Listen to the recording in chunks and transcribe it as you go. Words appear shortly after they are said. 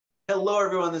Hello,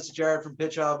 everyone. This is Jared from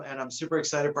PitchHub, and I'm super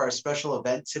excited for our special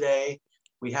event today.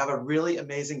 We have a really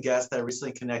amazing guest that I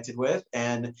recently connected with,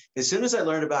 and as soon as I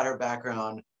learned about her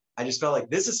background, I just felt like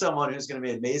this is someone who's going to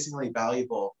be amazingly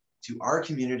valuable to our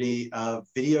community of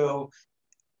video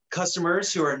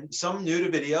customers who are some new to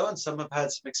video and some have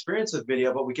had some experience with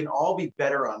video, but we can all be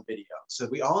better on video. So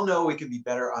we all know we can be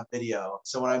better on video.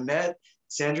 So when I met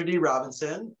Sandra Dee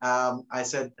Robinson, I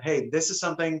said, hey, this is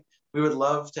something we would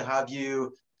love to have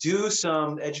you do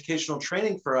some educational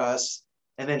training for us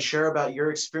and then share about your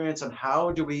experience on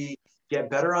how do we get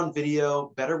better on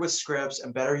video, better with scripts,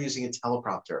 and better using a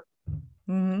teleprompter.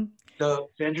 Mm-hmm. So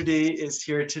Sandra Dee is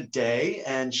here today,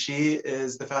 and she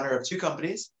is the founder of two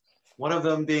companies. One of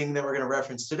them being that we're going to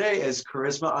reference today is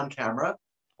Charisma on Camera,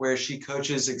 where she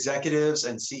coaches executives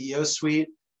and CEO suite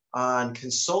on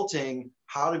consulting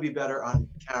how to be better on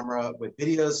camera with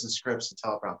videos and scripts and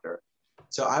teleprompter.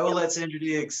 So I will let Sandra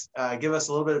Dee give us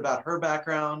a little bit about her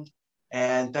background.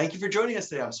 And thank you for joining us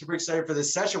today. I'm super excited for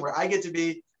this session where I get to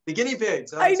be the guinea pig.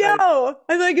 So I know.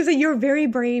 I like to say you're very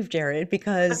brave, Jared,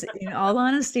 because in all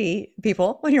honesty,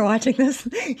 people, when you're watching this,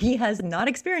 he has not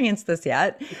experienced this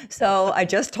yet. So I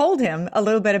just told him a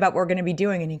little bit about what we're going to be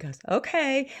doing. And he goes,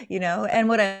 okay, and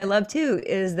what I love too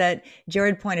is that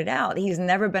Jared pointed out he's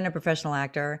never been a professional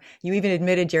actor. You even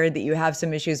admitted, Jared, that you have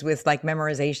some issues with like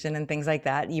memorization and things like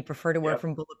that. You prefer to work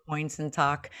from bullet points and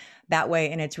talk that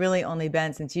way. And it's really only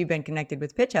been since you've been connected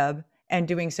with PitchHub and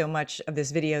doing so much of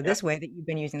this video this way that you've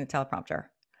been using the teleprompter.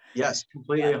 Yes,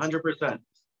 completely, 100%.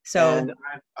 So, and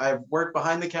I've worked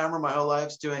behind the camera my whole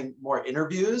life doing more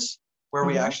interviews where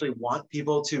we actually want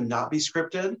people to not be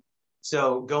scripted.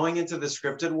 So going into the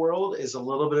scripted world is a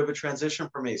little bit of a transition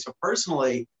for me. So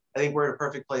personally, I think we're in a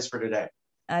perfect place for today.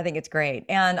 I think it's great.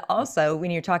 And also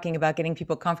when you're talking about getting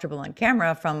people comfortable on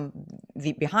camera from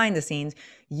the behind the scenes,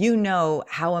 you know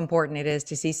how important it is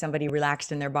to see somebody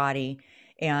relaxed in their body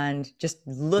and just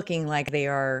looking like they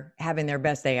are having their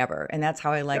best day ever. And that's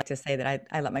how I like to say that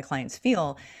I let my clients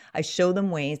feel. I show them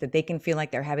ways that they can feel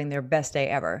like they're having their best day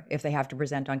ever. If they have to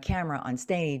present on camera, on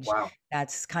stage,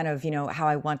 that's kind of, how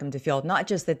I want them to feel. Not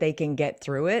just that they can get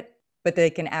through it, but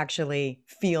they can actually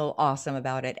feel awesome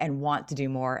about it and want to do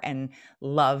more and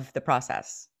love the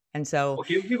process. And so, well,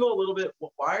 give people a little bit.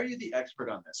 Why are you the expert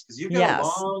on this? Because you've got a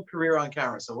long career on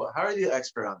camera. So how are you the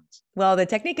expert on this? Well, the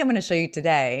technique I'm going to show you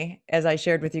today, as I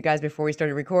shared with you guys before we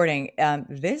started recording,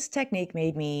 this technique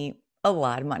made me a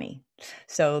lot of money.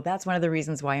 So that's one of the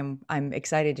reasons why I'm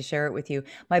excited to share it with you.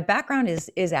 My background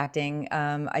is acting.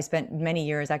 I spent many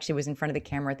years, actually was in front of the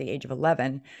camera at the age of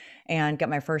 11 and got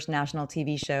my first national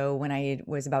TV show when I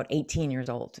was about 18 years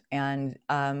old. And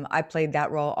I played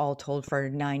that role all told for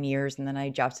 9 years. And then I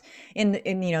jumped in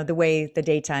the way the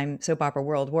daytime soap opera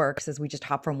world works is we just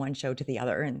hop from one show to the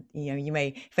other. And, you may,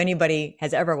 if anybody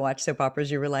has ever watched soap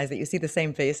operas, you realize that you see the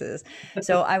same faces.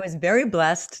 So I was very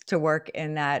blessed to work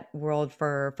in that world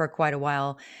for quite a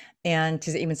while and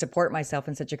to even support myself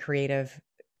in such a creative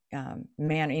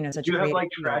manner, such a creative. Do you have like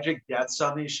tragic deaths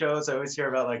on these shows? I always hear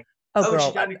about like, girl,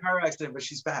 she died in a car accident, but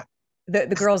she's back. The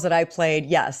girls that I played,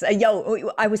 yes.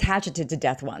 I was hatcheted to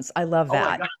death once. I love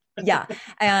that. Yeah.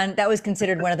 And that was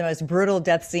considered one of the most brutal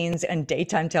death scenes in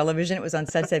daytime television. It was on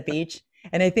Sunset Beach.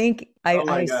 And I think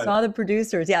I saw the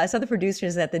producers. Yeah, I saw the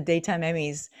producers at the daytime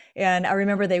Emmys. And I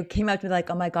remember they came out to me like,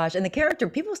 oh my gosh. And the character,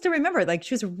 people still remember, like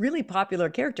she was a really popular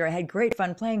character. I had great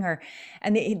fun playing her.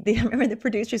 And they remember the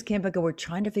producers came back and we're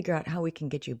trying to figure out how we can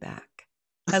get you back.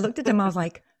 I looked at them, I was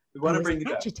like, we want to bring you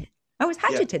back. I was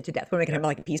hatcheted to death. We're making him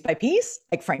like piece by piece,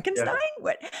 like Frankenstein.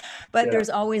 But there's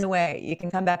always a way. You can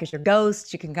come back as your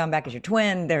ghost. You can come back as your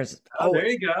twin. There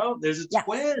you go. There's a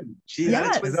twin.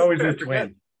 There's always a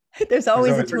twin. There's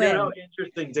always a twin. How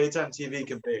interesting daytime TV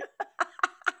can be.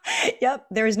 Yep.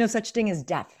 There is no such thing as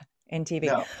death in TV.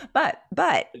 No. But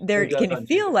there can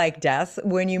feel like death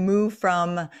when you move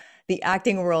from the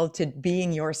acting world to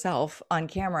being yourself on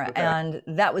camera. And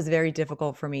that was very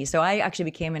difficult for me. So I actually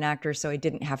became an actor so I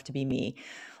didn't have to be me.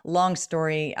 Long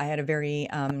story, I had a very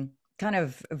kind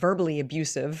of verbally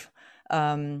abusive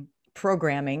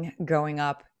programming growing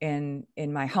up in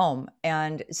my home.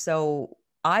 And so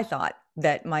I thought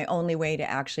that my only way to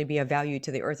actually be of value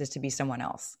to the earth is to be someone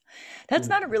else. That's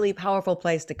not a really powerful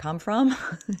place to come from.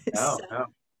 No.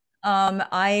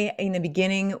 In the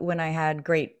beginning, when I had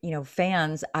great,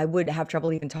 fans, I would have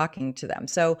trouble even talking to them.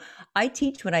 So I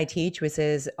teach what I teach, which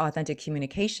is authentic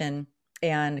communication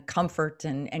and comfort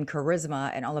and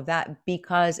charisma and all of that,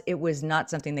 because it was not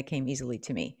something that came easily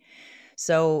to me.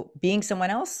 So being someone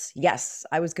else, yes,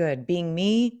 I was good. Being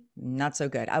me, not so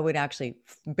good. I would actually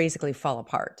basically fall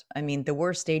apart. I mean, the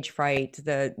worst stage fright,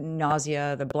 the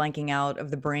nausea, the blanking out of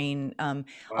the brain, Wow.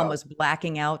 almost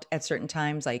blacking out at certain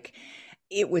times, like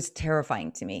it was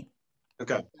terrifying to me.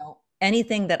 Okay. So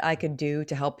anything that I could do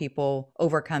to help people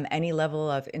overcome any level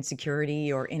of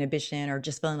insecurity or inhibition or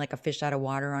just feeling like a fish out of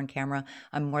water on camera,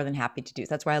 I'm more than happy to do.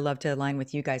 That's why I love to align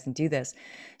with you guys and do this.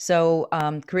 So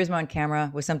Charisma on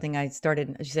Camera was something I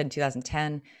started, as you said, in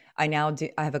 2010. I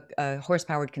have a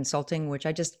horse-powered consulting, which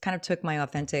I just kind of took my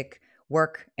authentic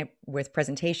work with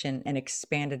presentation and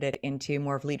expanded it into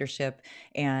more of leadership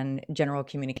and general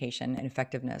communication and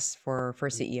effectiveness for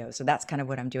CEOs. So that's kind of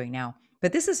what I'm doing now.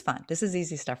 But this is fun. This is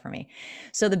easy stuff for me.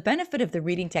 So the benefit of the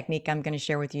reading technique I'm going to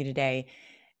share with you today,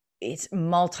 it's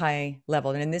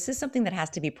multi-level. And this is something that has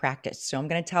to be practiced. So I'm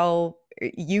going to tell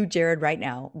you, Jared, right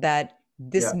now that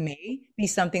this may be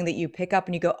something that you pick up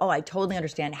and you go, oh, I totally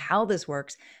understand how this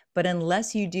works. But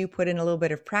unless you do put in a little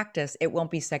bit of practice, it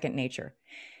won't be second nature.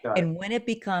 And when it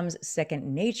becomes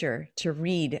second nature to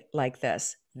read like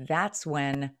this, that's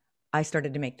when I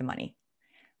started to make the money.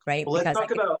 Right. Well, let's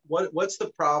talk about what's the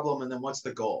problem and then what's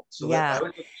the goal. So I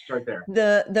would start there.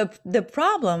 The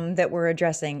problem that we're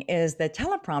addressing is the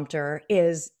teleprompter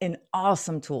is an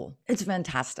awesome tool. It's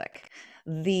fantastic.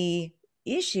 The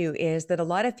issue is that a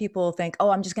lot of people think,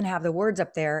 oh, I'm just going to have the words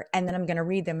up there and then I'm going to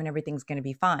read them and everything's going to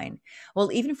be fine.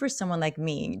 Well, even for someone like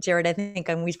me, Jared, I think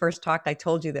when we first talked, I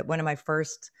told you that one of my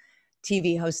first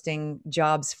TV hosting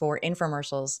jobs for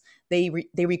infomercials, they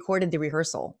recorded the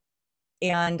rehearsal.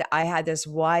 And I had this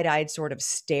wide-eyed sort of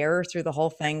stare through the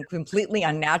whole thing, completely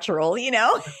unnatural, you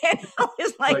know? And I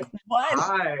was like, what?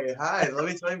 Hi, let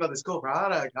me tell you about this cool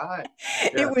product. Hi.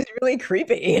 It was really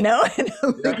creepy, you know? And I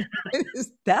was like, what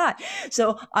is that?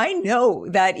 So I know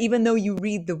that even though you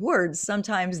read the words,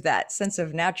 sometimes that sense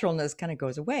of naturalness kind of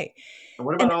goes away. And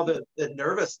what about all the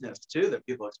nervousness too that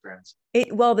people experience?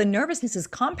 Well, the nervousness is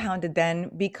compounded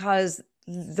then because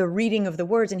the reading of the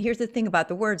words. And here's the thing about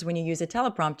the words, when you use a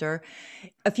teleprompter,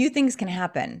 a few things can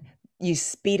happen. You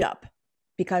speed up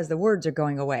because the words are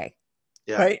going away,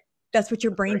 right? That's what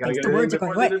your brain thinks. The words are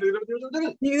going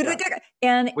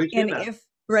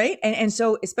away. And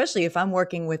so, especially if I'm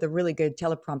working with a really good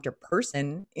teleprompter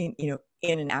person in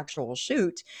an actual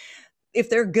shoot,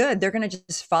 if they're good, they're going to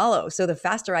just follow. So the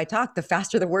faster I talk, the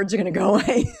faster the words are going to go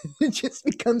away. It just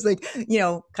becomes like,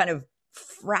 kind of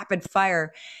rapid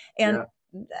fire. And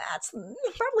that's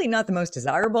probably not the most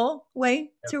desirable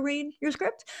way to read your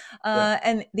script.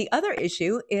 And the other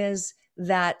issue is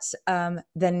that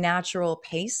the natural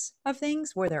pace of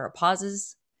things, where there are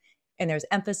pauses and there's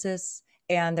emphasis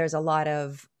and there's a lot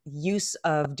of use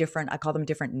of I call them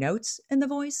different notes in the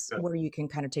voice, where you can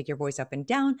kind of take your voice up and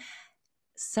down.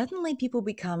 Suddenly people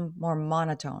become more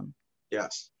monotone.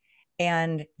 Yes.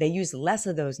 And they use less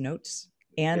of those notes.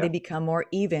 And they become more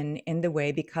even in the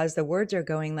way, because the words are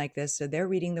going like this. So they're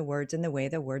reading the words in the way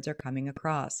the words are coming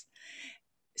across.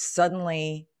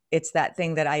 Suddenly, it's that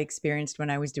thing that I experienced when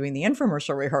I was doing the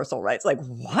infomercial rehearsal, right? It's like,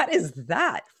 what is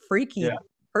that freaky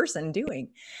person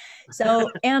doing?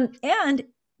 So, and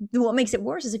what makes it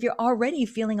worse is if you're already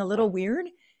feeling a little weird,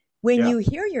 when you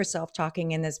hear yourself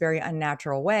talking in this very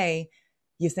unnatural way,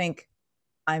 you think,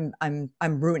 I'm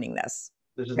ruining this.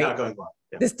 This is not going well.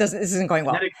 This isn't going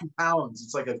well. And then it compounds.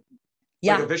 It's like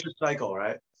like a vicious cycle,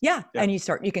 right? And you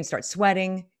can start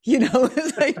sweating,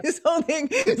 it's like this whole thing,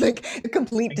 it's like a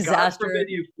complete disaster. God forbid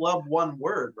you flub one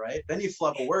word, right? Then you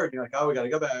flub a word and you're like, oh, we got to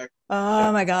go back.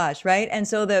 Oh my gosh, right? And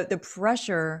so the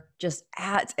pressure just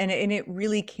adds, and it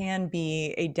really can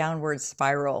be a downward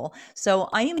spiral. So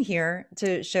I am here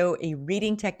to show a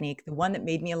reading technique, the one that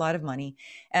made me a lot of money.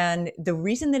 And the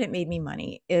reason that it made me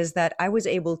money is that I was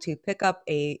able to pick up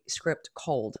a script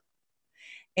cold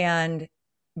and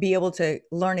be able to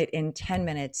learn it in 10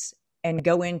 minutes and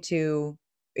go into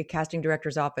a casting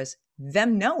director's office,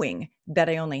 them knowing that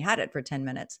I only had it for 10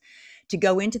 minutes, to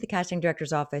go into the casting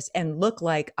director's office and look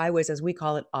like I was, as we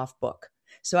call it, off book.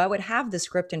 So I would have the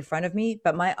script in front of me,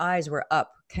 but my eyes were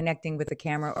up, connecting with the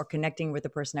camera or connecting with the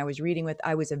person I was reading with.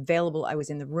 I was available. I was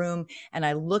in the room, and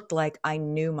I looked like I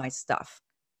knew my stuff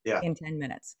in 10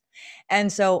 minutes.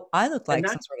 And so I looked like,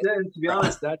 to be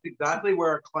honest, that's exactly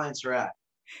where our clients are at.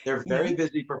 They're very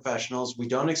busy professionals. We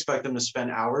don't expect them to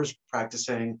spend hours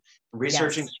practicing,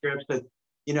 researching scripts that,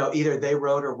 either they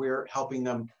wrote or we're helping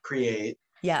them create.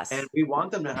 Yes. And we want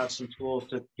them to have some tools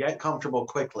to get comfortable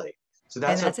quickly. So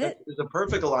that's it. It's a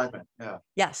perfect alignment. Yeah.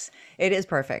 Yes, it is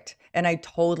perfect. And I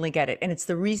totally get it. And it's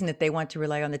the reason that they want to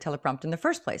rely on the teleprompter in the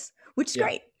first place, which is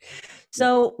great.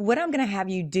 So what I'm going to have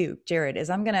you do, Jared, is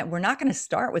we're not going to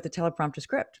start with the teleprompter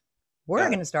script. we're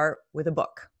going to start with a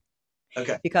book.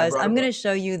 Okay. Because I'm going to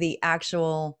show you the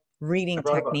actual reading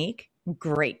technique.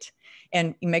 Great.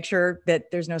 And make sure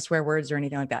that there's no swear words or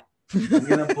anything like that. I'm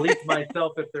going to bleep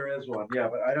myself if there is one. Yeah,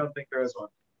 but I don't think there is one.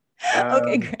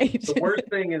 Okay, great. The worst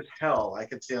thing is hell, I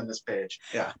can see on this page.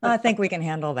 Yeah. I think we can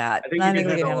handle that. I think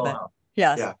we can handle that.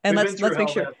 Yes. Yeah. And let's make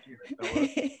sure. Year,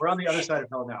 so we're on the other side of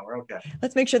hell now. We're okay.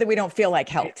 Let's make sure that we don't feel like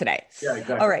hell today. Yeah,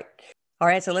 exactly. All right. All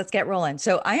right, so let's get rolling.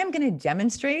 So I am going to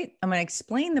demonstrate, I'm going to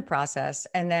explain the process,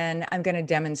 and then I'm going to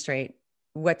demonstrate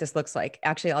what this looks like.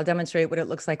 Actually, I'll demonstrate what it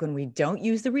looks like when we don't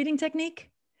use the reading technique.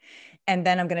 And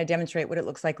then I'm going to demonstrate what it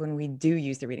looks like when we do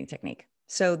use the reading technique.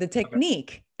 So the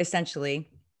technique, essentially,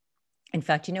 in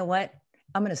fact, you know what?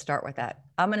 I'm going to start with that.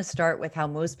 I'm going to start with how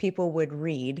most people would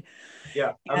read.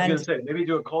 Yeah, I was going to say, maybe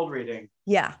do a cold reading.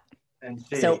 Yeah. And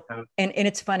see. So, and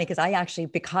it's funny because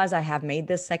because I have made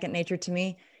this second nature to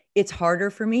me, it's harder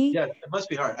for me. Yeah, it must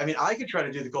be hard. I mean, I could try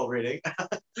to do the cold reading.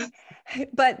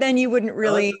 But then you wouldn't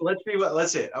really. Let's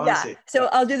see it. I want to see. So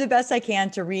I'll do the best I can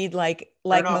to read like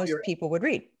most people would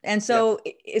read. And so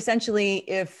essentially,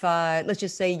 if let's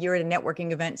just say you're at a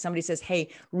networking event, somebody says, hey,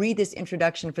 read this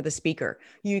introduction for the speaker.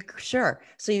 Sure.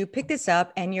 So you pick this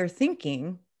up and you're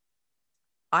thinking,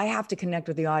 I have to connect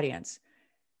with the audience,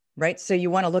 right? So you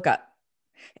want to look up.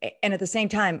 And at the same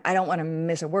time, I don't want to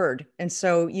miss a word. And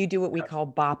so you do what we call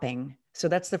bopping. So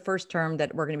that's the first term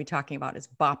that we're going to be talking about is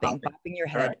bopping your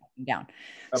head up and down.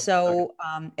 So,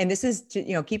 and this is,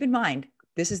 keep in mind,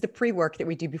 this is the pre-work that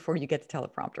we do before you get the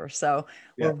teleprompter. So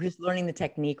we're just learning the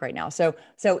technique right now. So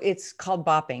it's called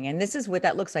bopping. And this is what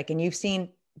that looks like. And you've seen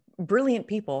brilliant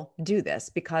people do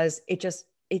this because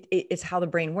it's how the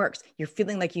brain works. You're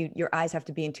feeling like your eyes have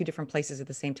to be in two different places at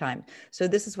the same time. So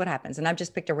this is what happens. And I've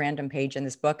just picked a random page in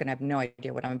this book and I have no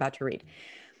idea what I'm about to read.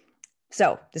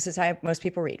 So this is how most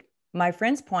people read. My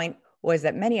friend's point was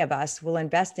that many of us will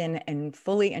invest in and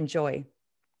fully enjoy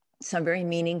some very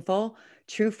meaningful,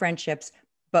 true friendships,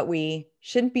 but we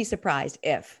shouldn't be surprised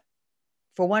if,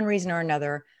 for one reason or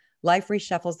another, life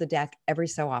reshuffles the deck every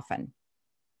so often.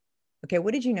 Okay,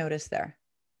 what did you notice there?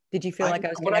 Did you feel like I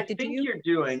was connected to you? What I think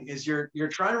you're doing is you're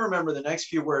trying to remember the next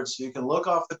few words so you can look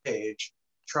off the page,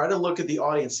 try to look at the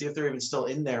audience, see if they're even still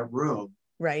in their room.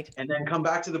 Right. And then come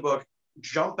back to the book,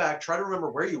 jump back, try to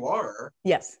remember where you are.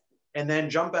 Yes. And then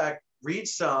jump back, read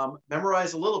some,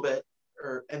 memorize a little bit,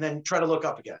 and then try to look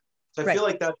up again. So I feel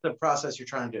like that's the process you're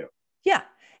trying to do. Yeah.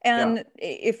 And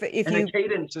if the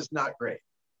cadence is not great.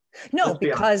 No,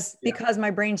 because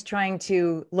my brain's trying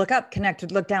to look up,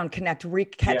 connect, look down, connect,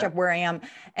 catch up where I am.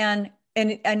 And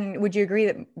would you agree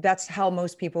that that's how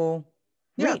most people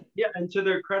read? Yeah. And to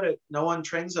their credit, no one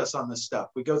trains us on this stuff.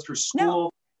 We go through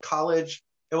school, college.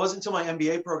 It wasn't until my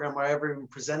MBA program where I ever even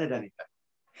presented anything.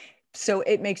 So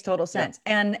it makes total sense.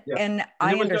 And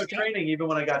I understand. There was no training even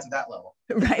when I got to that level.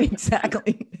 Right,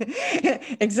 exactly.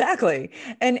 Exactly.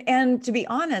 And to be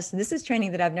honest, this is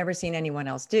training that I've never seen anyone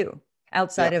else do.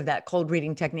 Outside of that cold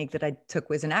reading technique that I took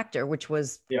as an actor, which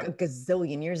was a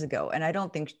gazillion years ago. And I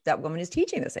don't think that woman is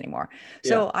teaching this anymore.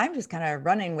 So I'm just kind of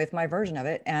running with my version of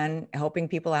it and helping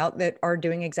people out that are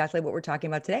doing exactly what we're talking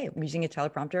about today, using a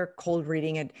teleprompter, cold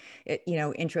reading it,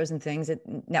 intros and things at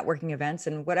networking events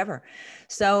and whatever.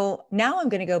 So now I'm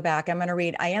going to go back. I am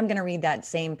going to read that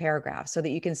same paragraph so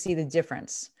that you can see the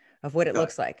difference of what it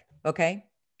looks like. Okay.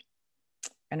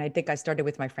 And I think I started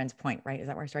with my friend's point, right? Is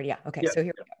that where I started? Yeah. Okay. So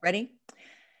here we go. Ready?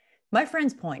 My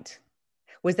friend's point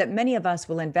was that many of us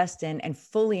will invest in and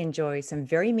fully enjoy some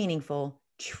very meaningful,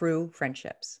 true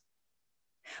friendships.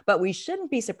 But we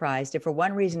shouldn't be surprised if for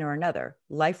one reason or another,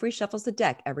 life reshuffles the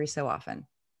deck every so often.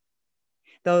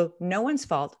 Though no one's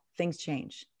fault, things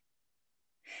change.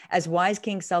 As wise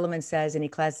King Solomon says in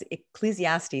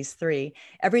Ecclesiastes 3,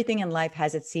 everything in life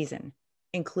has its season,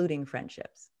 including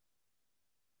friendships.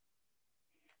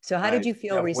 So how did you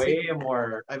feel receiving way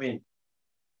more? I mean,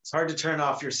 it's hard to turn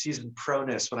off your seasoned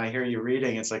proness when I hear you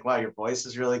reading. It's like, wow, your voice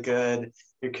is really good.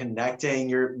 You're connecting,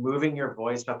 you're moving your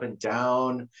voice up and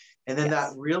down. And then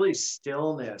that really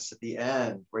stillness at the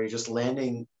end where you're just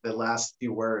landing the last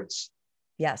few words.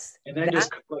 Yes. And then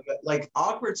just like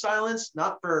awkward silence,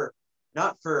 not for,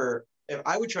 if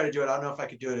I would try to do it, I don't know if I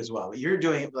could do it as well, but you're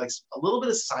doing it like a little bit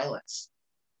of silence,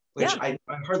 which I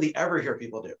hardly ever hear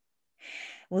people do.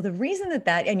 Well, the reason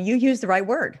that, and you used the right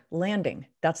word, landing,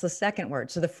 that's the second word.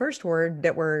 So the first word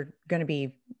that we're going to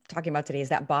be talking about today is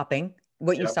that bopping,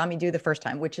 what you saw me do the first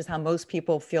time, which is how most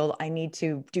people feel I need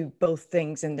to do both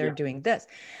things and they're doing this.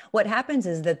 What happens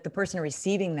is that the person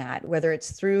receiving that, whether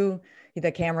it's through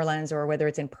the camera lens or whether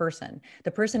it's in person,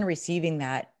 the person receiving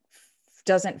that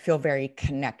doesn't feel very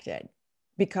connected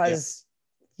because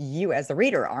you as the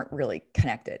reader aren't really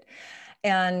connected.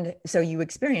 And so you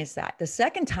experience that. The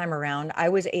second time around, I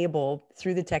was able,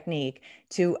 through the technique,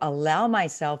 to allow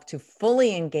myself to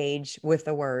fully engage with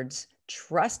the words,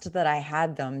 trust that I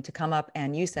had them to come up.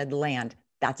 And you said land.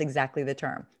 That's exactly the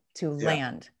term, to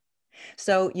land.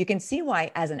 So you can see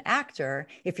why, as an actor,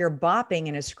 if you're bopping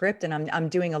in a script and I'm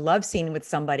doing a love scene with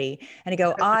somebody and I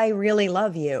go, I really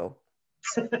love you.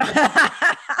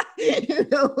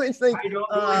 It's like, I don't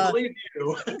really believe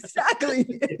you.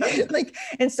 Exactly. Like,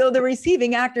 and so the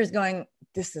receiving actor is going,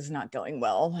 this is not going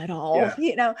well at all,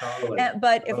 Totally.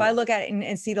 But if I look at it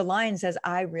and see the line says,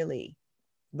 I really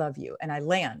love you, and I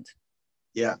land.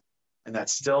 Yeah. And that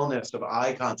stillness of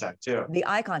eye contact too. The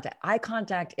eye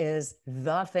contact is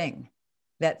the thing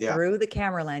that through the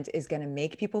camera lens is going to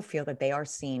make people feel that they are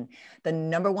seen. The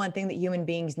number one thing that human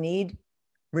beings need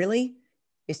really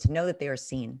is to know that they are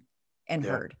seen and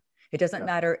heard. It doesn't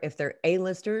matter if they're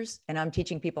A-listers, and I'm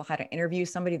teaching people how to interview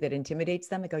somebody that intimidates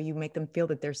them. I go, you make them feel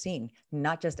that they're seen,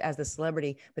 not just as the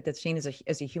celebrity, but that's seen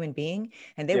as a human being.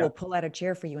 And they will pull out a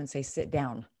chair for you and say, sit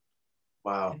down.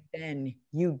 Wow. And then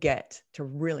you get to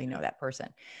really know that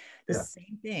person. The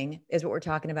same thing is what we're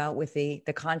talking about with the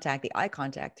contact, the eye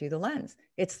contact through the lens.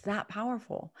 It's that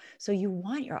powerful. So you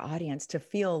want your audience to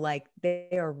feel like they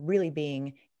are really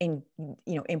being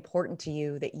important to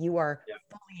you, that you are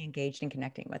fully engaged in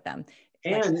connecting with them.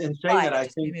 And in saying that,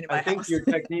 I think your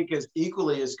technique is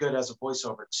equally as good as a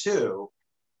voiceover too,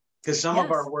 because some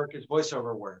of our work is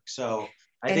voiceover work. So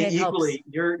I think equally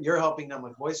you're helping them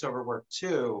with voiceover work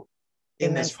too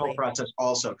in this whole process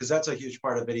also, because that's a huge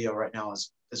part of video right now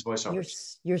is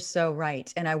voiceovers. You're so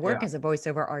right. And I work as a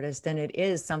voiceover artist, and it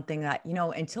is something that,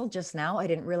 until just now, I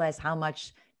didn't realize how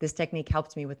much this technique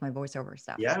helped me with my voiceover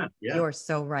stuff. Yeah. You're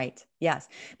so right. Yes.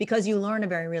 Because you learn a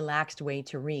very relaxed way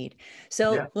to read.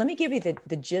 So let me give you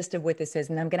the gist of what this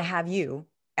is. And I'm going to have you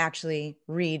actually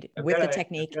read with the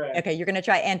technique. Okay. You're going to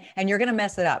try and you're going to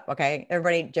mess it up. Okay.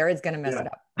 Everybody, Jared's going to mess it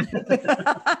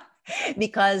up.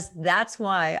 Because that's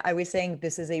why I was saying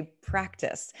this is a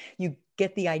practice. You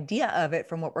get the idea of it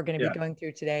from what we're going to be going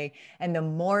through today. And the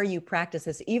more you practice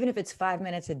this, even if it's 5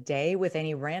 minutes a day with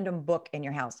any random book in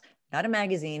your house, not a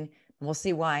magazine, and we'll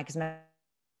see why, because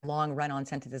long run-on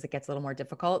sentences, it gets a little more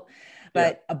difficult,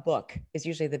 but a book is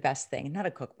usually the best thing, not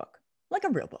a cookbook, like a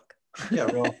real book. Yeah,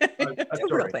 real, a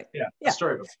story. Real thing. A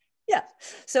storybook. Yeah.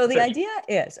 So the idea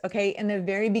is, okay, in the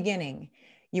very beginning,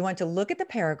 you want to look at the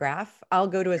paragraph. I'll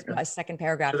go to a second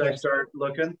paragraph. Should I start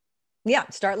looking? Yeah,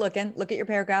 start looking. Look at your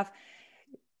paragraph.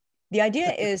 The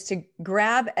idea is to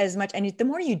grab as much, and the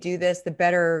more you do this, the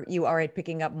better you are at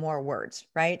picking up more words,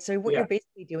 right? So what you're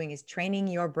basically doing is training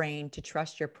your brain to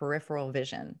trust your peripheral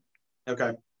vision.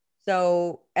 Okay.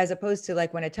 So as opposed to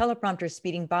like when a teleprompter is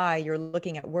speeding by, you're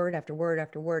looking at word after word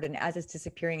after word, and as it's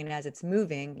disappearing and as it's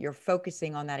moving, you're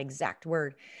focusing on that exact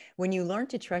word. When you learn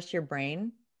to trust your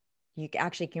brain, you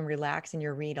actually can relax in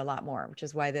your read a lot more, which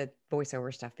is why the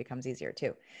voiceover stuff becomes easier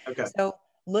too. Okay. So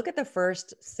look at the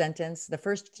first sentence, the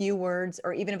first few words,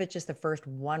 or even if it's just the first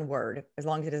one word, as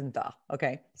long as it isn't the,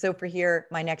 okay? So for here,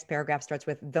 my next paragraph starts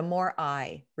with the more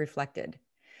I reflected.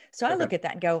 So I look at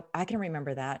that and go, I can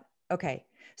remember that. Okay.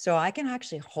 So I can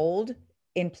actually hold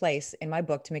in place in my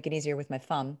book to make it easier with my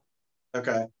thumb.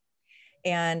 Okay.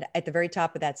 And at the very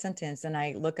top of that sentence, and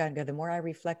I look and go, the more I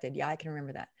reflected, I can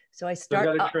remember that. So I start.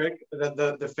 So got a trick.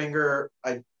 The finger,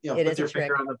 put your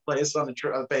finger on the place on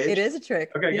the page. It is a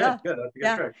trick. Okay, good. That's a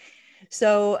good trick.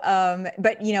 So,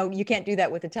 but you can't do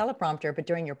that with a teleprompter. But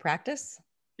during your practice,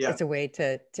 it's a way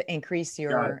to increase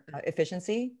your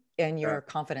efficiency and your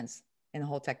confidence in the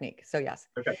whole technique. So yes.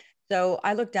 Okay. So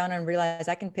I looked down and realized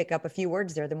I can pick up a few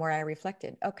words there. The more I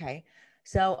reflected. Okay.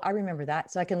 So I remember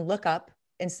that. So I can look up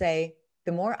and say,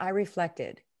 the more I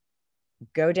reflected,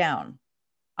 go down.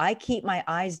 I keep my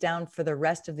eyes down for the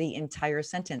rest of the entire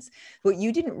sentence. What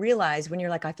you didn't realize when you're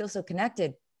like, I feel so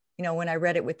connected. When I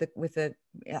read it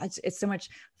it's so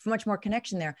much more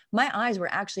connection there. My eyes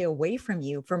were actually away from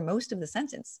you for most of the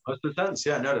sentence. Most of the sentence,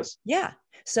 notice. Yeah.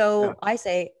 So I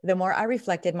say, the more I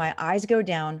reflected, my eyes go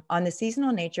down on the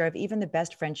seasonal nature of even the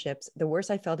best friendships. The worse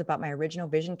I felt about my original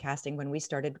vision casting when we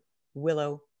started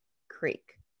Willow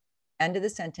Creek. End of the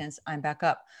sentence, I'm back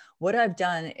up. What I've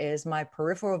done is my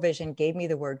peripheral vision gave me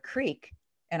the word creek,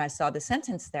 and I saw the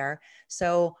sentence there.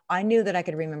 So I knew that I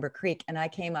could remember creek, and I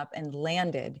came up and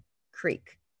landed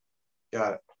creek.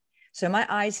 Got it. So my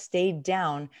eyes stayed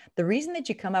down. The reason that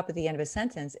you come up at the end of a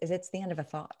sentence is it's the end of a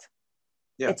thought.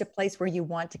 Yeah. It's a place where you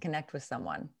want to connect with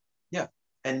someone. Yeah.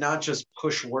 And not just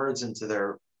push words into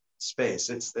their space.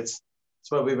 It's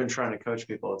what we've been trying to coach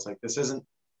people. It's like,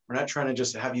 we're not trying to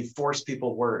just have you force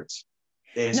people words.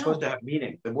 They're No. supposed to have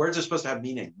meaning. The words are supposed to have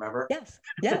meaning, remember? Yes,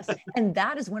 yes. And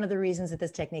that is one of the reasons that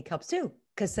this technique helps too,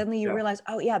 because suddenly you realize,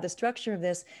 oh yeah, the structure of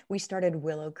this, we started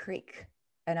Willow Creek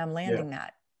and I'm landing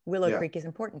that. Willow Creek is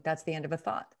important. That's the end of a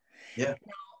thought. Yeah.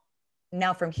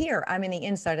 Now from here, I'm in the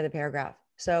inside of the paragraph.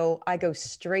 So I go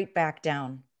straight back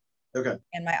down. Okay.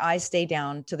 And my eyes stay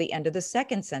down to the end of the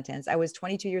second sentence. I was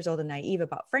 22 years old and naive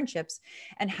about friendships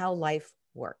and how life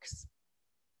works.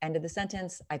 End of the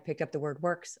sentence. I picked up the word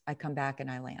works. I come back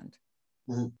and I land.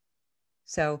 Mm-hmm.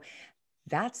 So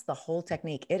that's the whole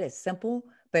technique. It is simple,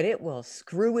 but it will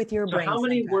screw with your brain. How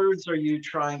many words are you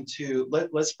trying to,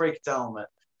 let's break it down a bit.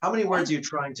 How many words are you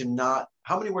trying to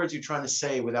how many words are you trying to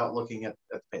say without looking at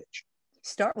the page?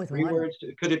 Start with three one. words.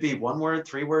 Could it be one word,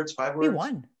 3 words, 5 words? Be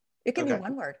one. It can be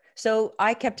one word. So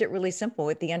I kept it really simple.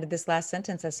 At the end of this last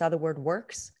sentence, I saw the word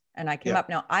works and I came up.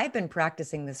 Now I've been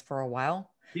practicing this for a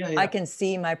while. I can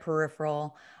see my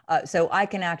peripheral. So I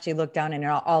can actually look down and in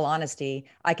all honesty,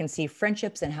 I can see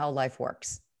friendships and how life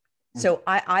works. So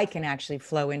I can actually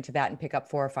flow into that and pick up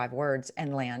 4 or 5 words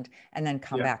and land and then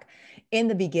come back. In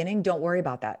the beginning, don't worry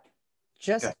about that.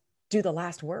 Just do the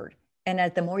last word. And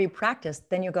as the more you practice,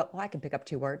 then you'll go, oh, I can pick up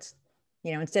 2 words.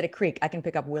 You know, instead of creek, I can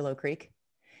pick up Willow Creek.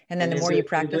 And then the more you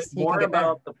practice, you can get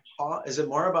better. Is it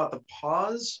more about the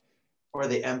pause or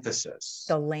the emphasis?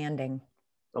 The landing.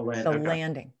 The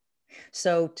landing.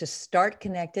 So to start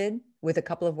connected with a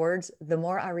couple of words, the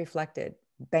more I reflected,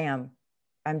 bam,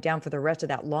 I'm down for the rest of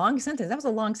that long sentence. That was a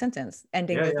long sentence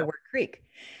ending with the word creek.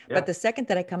 But the second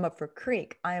that I come up for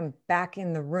creek, I am back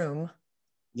in the room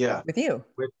with you.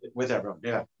 With everyone.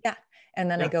 Yeah. Yeah. And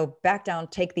then I go back down,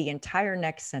 take the entire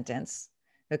next sentence.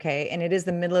 Okay. And it is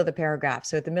the middle of the paragraph.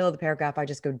 So at the middle of the paragraph, I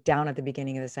just go down at the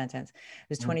beginning of the sentence. I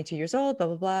was 22 years old, blah,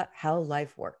 blah, blah, how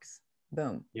life works.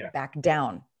 Boom. Back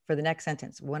down for the next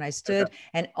sentence. When I stood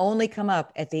and only come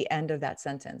up at the end of that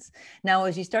sentence. Now,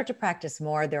 as you start to practice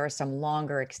more, there are some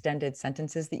longer extended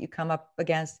sentences that you come up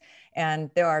against. And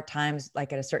there are times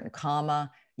like at a certain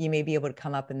comma, you may be able to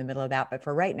come up in the middle of that. But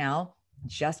for right now,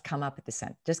 just come up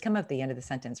at just come up at the end of the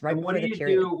sentence, right? And what do you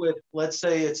do with, let's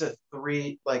say it's a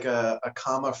 3, like a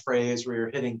comma phrase where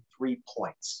you're hitting 3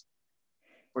 points.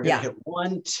 We're going to hit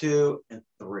 1, 2, and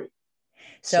 3.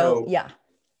 So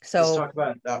let's talk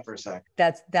about that for a sec.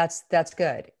 That's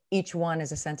good. Each one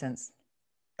is a sentence.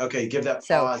 Okay, give that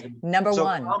pause. Number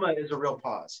one. Comma is a real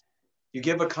pause. You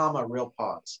give a comma a real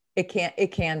pause. It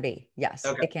can be. Yes,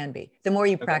 it can be. The more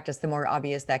you practice, the more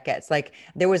obvious that gets. Like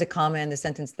there was a comma in the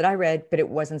sentence that I read, but it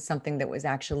wasn't something that was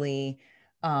actually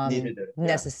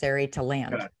necessary to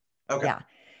land. Okay. Yeah.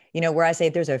 You know, where I say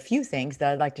there's a few things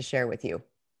that I'd like to share with you.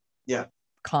 Yeah.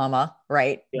 Comma,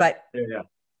 right? But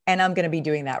and I'm going to be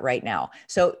doing that right now.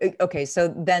 So, okay. So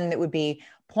then it would be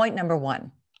point number 1.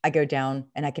 I go down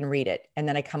and I can read it. And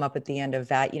then I come up at the end of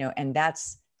that, you know, and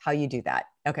that's how you do that.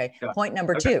 Okay. Point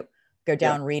number 2, go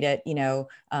down, read it,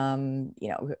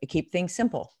 keep things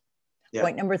simple.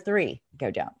 Point number 3, go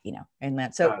down, and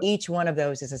that. So each one of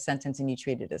those is a sentence and you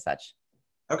treat it as such.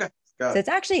 Okay. So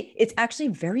it's actually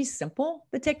very simple,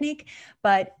 the technique,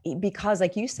 but because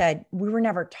like you said, we were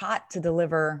never taught to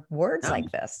deliver words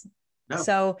like this. No.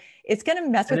 So it's going to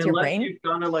mess with your brain. You've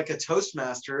gone to like a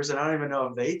Toastmasters, and I don't even know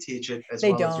if they teach it as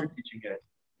well as you're teaching it.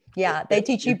 Yeah, they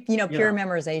teach you, pure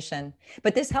memorization,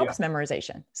 but this helps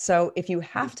memorization. So if you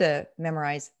have to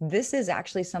memorize, this is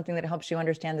actually something that helps you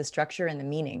understand the structure and the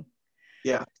meaning.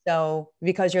 Yeah. So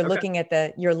because you're looking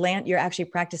at you're actually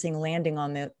practicing landing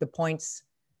on the points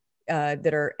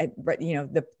that are at,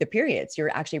 the periods.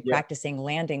 You're actually practicing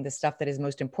landing the stuff that is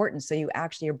most important. So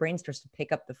your brain starts to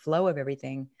pick up the flow of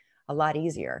everything a lot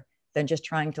easier than just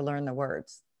trying to learn the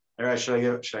words. All right, should I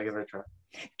give it a try?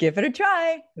 Give it a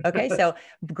try. Okay, so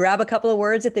grab a couple of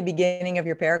words at the beginning of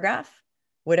your paragraph,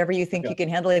 whatever you think you can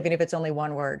handle, even if it's only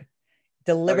one word.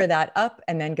 Deliver that up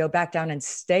and then go back down and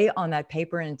stay on that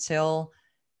paper until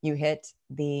you hit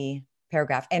the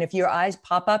paragraph. And if your eyes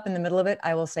pop up in the middle of it,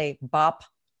 I will say bop.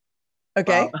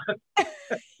 Okay.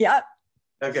 Yep.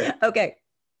 Okay. Okay.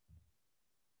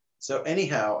 So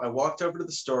anyhow, I walked over to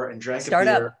the store and drank a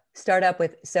beer. Start up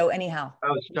with so anyhow.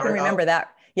 Oh, you can remember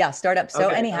that. Yeah, start up. So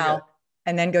anyhow,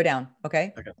 and then go down.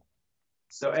 Okay. Okay.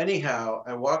 So anyhow,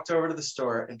 I walked over to the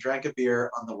store and drank a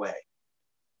beer on the way.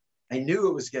 I knew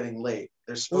it was getting late.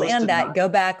 There's supposed land to that. not... Go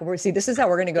back. See, this is how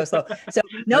we're going to go slow. So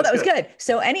no, that was good.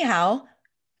 So anyhow,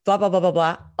 blah, blah, blah, blah,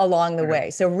 blah, along the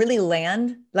way. So really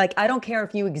land, like, I don't care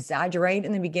if you exaggerate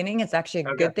in the beginning. It's actually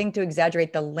a good thing to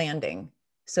exaggerate the landing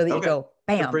so that you go,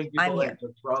 bam, I'm here.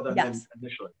 Rather than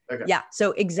initially. Okay. Yeah.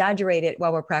 So exaggerate it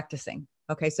while we're practicing.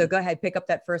 Okay. So go ahead, pick up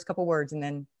that first couple words and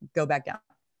then go back down.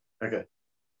 Okay.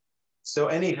 So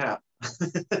anyhow,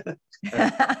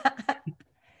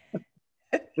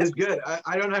 This is good.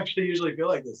 I don't actually usually feel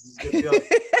like this. This is a good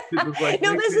feeling. This is like,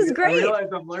 No, this is I great. realize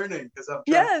I'm learning because I'm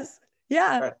trying. Yes.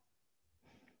 Yeah. Right.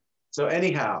 So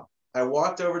anyhow, I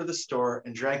walked over to the store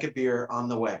and drank a beer on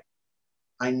the way.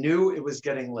 I knew it was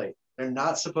getting late. They're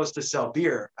not supposed to sell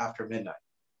beer after midnight.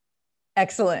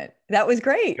 Excellent. That was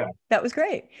great. Okay. That was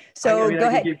great. So I mean, go I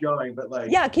can ahead. keep going, but like,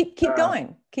 Yeah, keep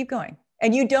going. Keep going.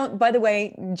 And you don't, by the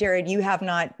way, Jared, you have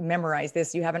not memorized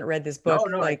this. You haven't read this book.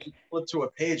 no, like, I just flipped to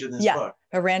a page in this yeah, book.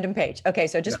 a random page. Okay,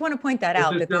 so I just want to point that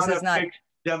out, that this is not a fixed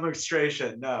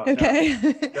demonstration. No. okay.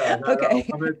 No, Okay.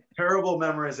 I'm a terrible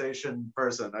memorization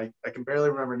person. I can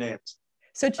barely remember names.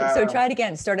 So try it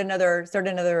again. Start another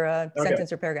Okay.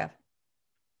 sentence or paragraph.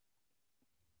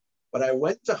 But I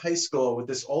went to high school with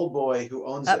this old boy who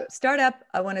owns it. Start up.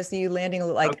 I want to see you landing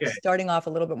starting off a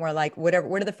little bit more like whatever.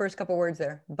 What are the first couple words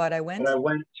there? But I went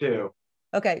to.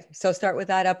 Okay, so start with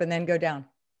that up and then go down.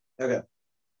 Okay.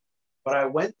 But I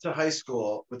went to high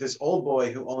school with this old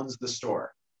boy who owns the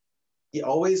store. He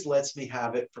always lets me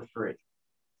have it for free.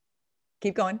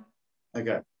 Keep going.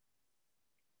 Okay.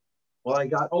 Well, I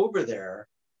got over there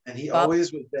and he Bop.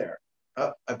 always was there.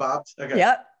 Oh, I bopped. Okay.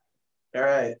 Yep. All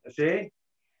right. See?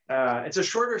 It's a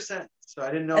shorter sentence, so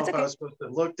I didn't know if I was supposed to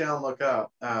look down, look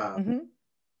up.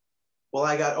 Well,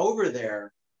 I got over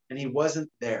there and he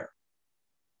wasn't there.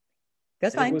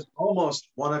 That's fine. It was almost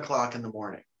 1 o'clock in the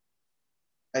morning.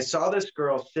 I saw this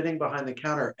girl sitting behind the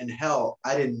counter, and hell,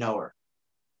 I didn't know her.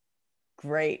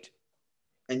 Great.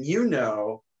 And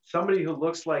somebody who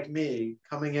looks like me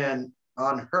coming in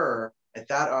on her at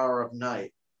that hour of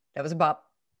night. That was a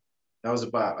bop. That was a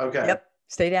bop. Okay. Yep.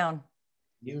 Stay down.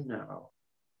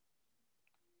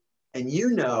 And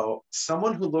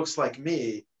someone who looks like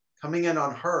me coming in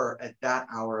on her at that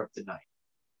hour of the night.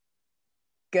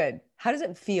 Good. How does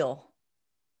it feel?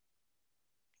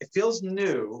 It feels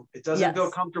new. It doesn't go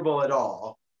comfortable at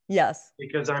all. Yes.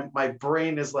 Because my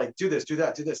brain is like, do this, do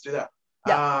that, do this, do that.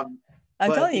 Yeah.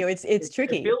 I'm telling you, it's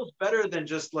tricky. It feels better than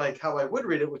just like how I would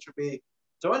read it, which would be,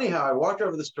 so anyhow, I walked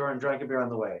over to the store and drank a beer on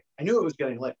the way. I knew it was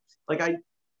getting late. Like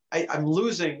I'm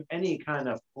losing any kind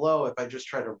of flow if I just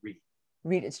try to read.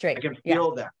 Read it straight. I can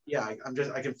feel that. Yeah, I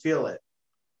can feel it.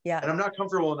 Yeah. And I'm not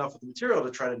comfortable enough with the material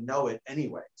to try to know it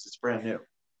anyway, because it's brand new.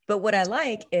 But what I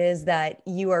like is that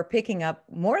you are picking up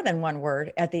more than one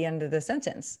word at the end of the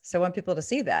sentence. So I want people to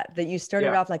see that you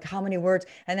started off like how many words,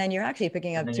 and then you're actually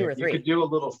picking up two or three. You could do a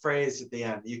little phrase at the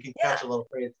end. You can catch a little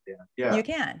phrase at the end. Yeah. You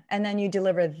can. And then you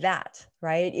deliver that,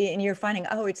 right? And you're finding,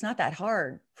 oh, it's not that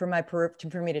hard for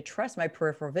me to trust my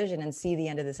peripheral vision and see the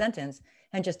end of the sentence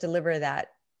and just deliver that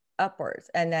upwards.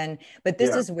 And then, but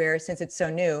this is where, since it's so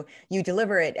new, you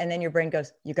deliver it and then your brain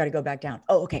goes, you got to go back down.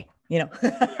 Oh, okay. No,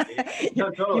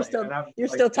 totally. You're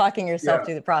still talking yourself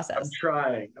through the process. I'm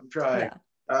trying. Yeah.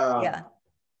 All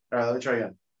right, let me try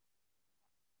again.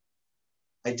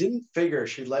 I didn't figure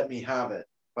she'd let me have it,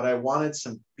 but I wanted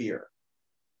some beer.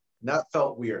 And that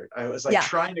felt weird. I was like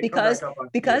trying to come back up on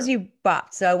because you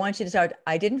bopped. So I want you to start,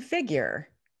 I didn't figure,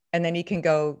 and then you can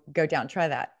go down. Try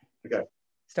that. Okay.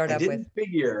 Start up with. I didn't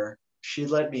figure she'd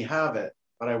let me have it,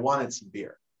 but I wanted some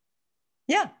beer.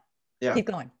 Yeah. Yeah. Keep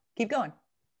going. Keep going.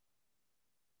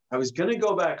 I was going to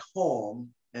go back home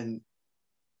and,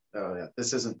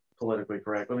 this isn't politically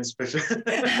correct. Let me switch it.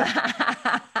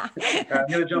 I'm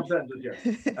going to jump sentences here.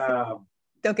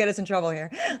 Don't get us in trouble here.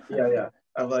 Yeah.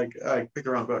 I'm like, I picked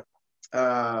the wrong book.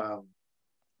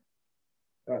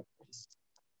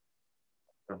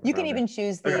 You can even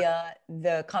choose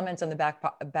the comments on the back.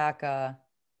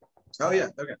 Oh yeah.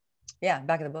 Okay. Yeah,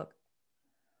 back of the book.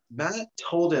 Matt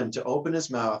told him to open his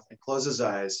mouth and close his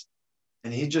eyes,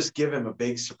 and he'd just give him a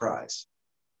big surprise.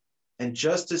 And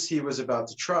just as he was about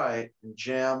to try and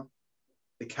jam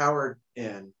the coward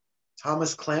in,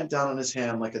 Thomas clamped down on his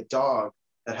hand like a dog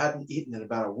that hadn't eaten in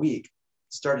about a week,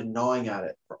 started gnawing at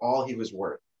it for all he was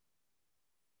worth.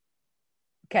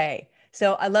 Okay.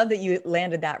 So I love that you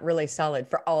landed that really solid,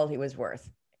 for all he was worth.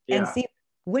 Yeah. And see,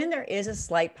 when there is a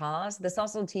slight pause, this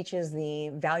also teaches the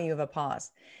value of a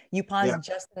pause. You pause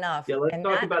just enough. Yeah, let's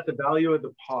talk about the value of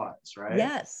the pause, right?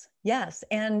 Yes.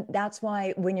 And that's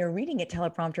why when you're reading a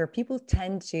teleprompter, people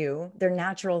tend to, their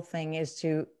natural thing is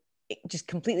to just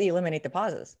completely eliminate the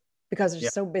pauses because they're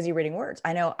so busy reading words.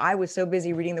 I know I was so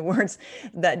busy reading the words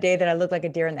that day that I looked like a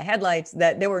deer in the headlights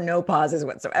that there were no pauses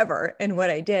whatsoever in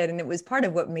what I did. And it was part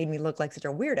of what made me look like such a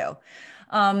weirdo.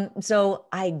 So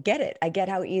I get it. I get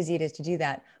how easy it is to do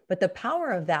that. But the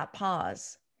power of that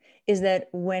pause is that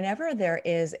whenever there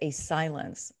is a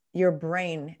silence, your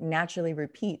brain naturally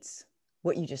repeats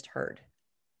what you just heard.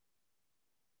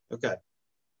 Okay.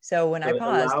 So when I So it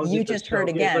paused, allows you it to just heard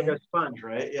soak in. It's like again. a sponge,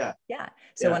 right? Yeah. Yeah.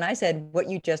 So Yeah. when I said what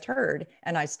you just heard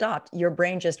and I stopped, your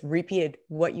brain just repeated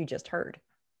what you just heard.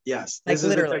 Yes. Like This is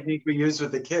the literally. technique we use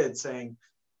with the kids, saying,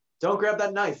 don't grab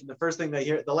that knife. And the first thing they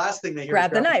hear, the last thing they hear is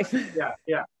Grab the grab the knife. knife. Yeah.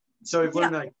 Yeah. So we've Yeah.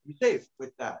 learned like be safe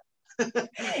with that.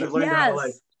 We've learned how to like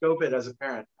Yes. scope it as a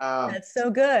parent. That's so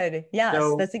good. Yes.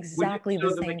 So That's exactly the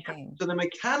same thing. so the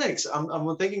mechanics,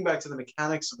 I'm thinking back to the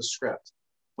mechanics of the script.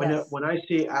 Yes. When I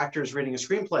see actors reading a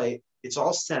screenplay, it's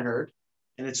all centered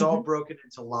and it's all broken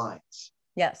into lines.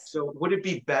 Yes. So would it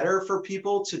be better for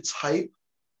people to type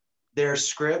their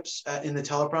scripts in the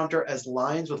teleprompter as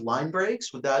lines with line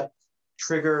breaks? Would that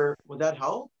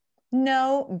help?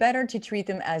 No, better to treat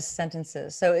them as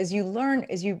sentences. So as you learn,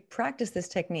 as you practice this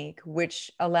technique,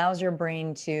 which allows your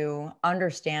brain to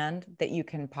understand that you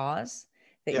can pause,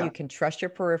 that Yeah. you can trust your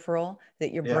peripheral,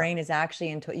 that your Yeah. brain is actually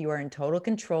you are in total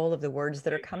control of the words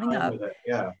that are coming Time up. with it.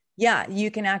 Yeah. Yeah, you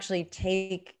can actually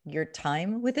take your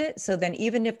time with it. So then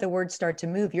even if the words start to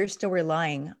move, you're still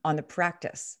relying on the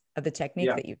practice of the technique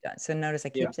Yeah. that you've done. So notice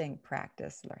I Yeah. keep saying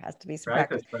practice. There has to be some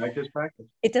practice. Practice.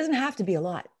 It doesn't have to be a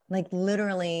lot, like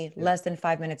literally Yeah. less than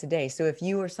 5 minutes a day. So if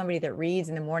you are somebody that reads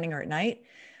in the morning or at night,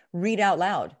 read out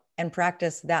loud and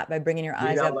practice that by bringing your Read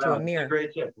eyes out up to a loud. That's a mirror.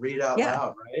 great tip. Read out Yeah,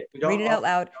 loud, right? We read don't it out often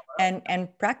loud read out loud.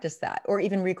 and practice that, or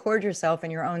even record yourself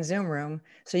in your own Zoom room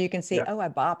so you can see, Yeah. oh, I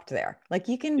bopped there. Like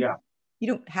you can, Yeah. you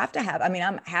don't have to have, I mean,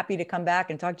 I'm happy to come back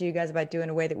and talk to you guys about doing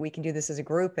a way that we can do this as a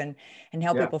group and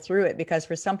help Yeah. people through it, because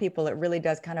for some people it really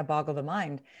does kind of boggle the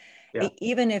mind. Yeah.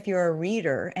 Even if you're a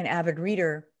reader, an avid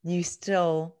reader, you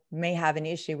still may have an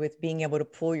issue with being able to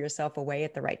pull yourself away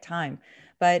at the right time.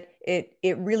 But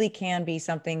it really can be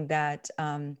something that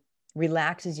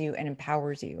relaxes you and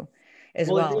empowers you as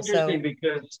Well, it's well. interesting So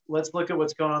because let's look at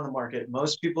what's going on in the market.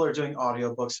 Most people are doing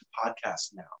audiobooks and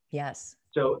podcasts now. yes,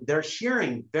 So they're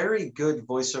hearing very good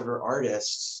voiceover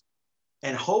artists,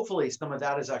 and hopefully some of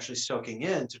that is actually soaking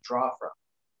in to draw from,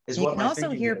 is you what can my also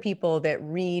thinking hear is. people that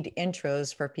read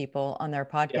intros for people on their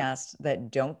Yeah. podcasts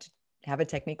that don't have a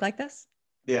technique like this.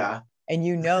 Yeah. And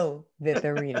you know that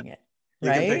they're reading it, You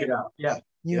can pick right? it out. Yeah.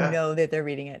 You Yeah. know that they're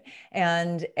reading it.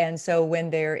 And so when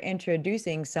they're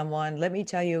introducing someone, let me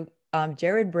tell you,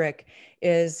 Jared Brick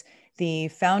is the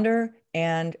founder.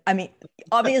 And I mean,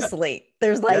 obviously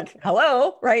there's like,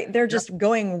 hello, right? They're just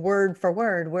going word for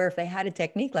word, where if they had a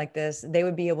technique like this, they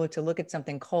would be able to look at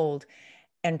something cold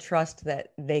and trust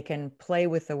that they can play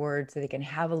with the words, that they can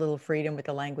have a little freedom with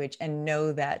the language, and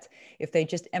know that if they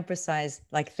just emphasize,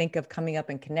 like think of coming up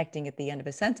and connecting at the end of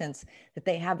a sentence, that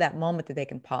they have that moment that they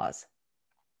can pause.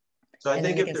 So I And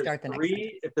then think they can start the next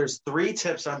sentence. if there's three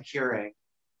tips I'm hearing,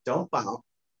 don't bop.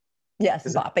 Yes,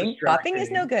 Because it's bopping. Bopping is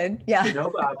no distracting. good. Yeah.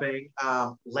 No bopping.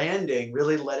 Landing,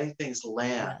 really letting things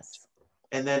land. Yes.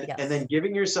 And Yes. then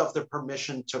giving yourself the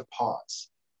permission to pause.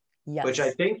 Yes. Which I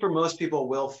think for most people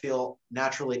will feel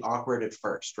naturally awkward at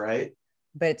first, right?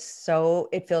 But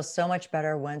it feels so much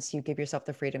better once you give yourself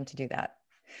the freedom to do that.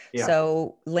 Yeah.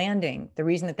 So landing, the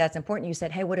reason that that's important, you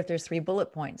said, hey, what if there's 3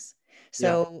 bullet points?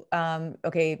 So,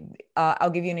 okay, I'll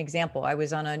give you an example. I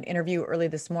was on an interview early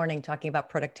this morning talking about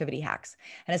productivity hacks.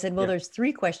 And I said, well, there's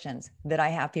 3 questions that I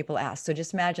have people ask. So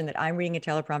just imagine that I'm reading a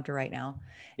teleprompter right now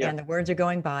and the words are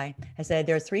going by. I said,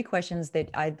 there are 3 questions that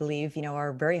I believe,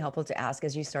 are very helpful to ask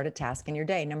as you start a task in your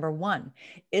day. Number 1,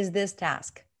 is this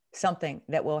task something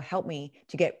that will help me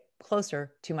to get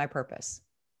closer to my purpose?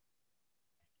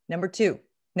 Number 2,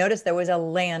 notice there was a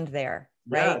land there,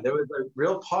 right? Yeah, there was a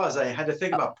real pause. I had to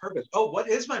think about purpose. Oh, what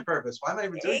is my purpose? Why am I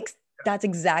even doing this? That's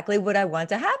exactly what I want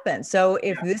to happen. So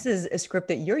if this is a script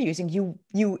that you're using,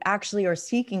 you actually are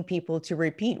seeking people to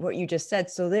repeat what you just said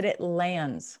so that it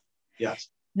lands. Yes.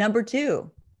 Number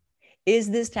 2, is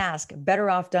this task better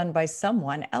off done by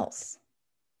someone else?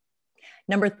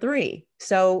 Number 3,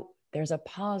 so there's a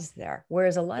pause there.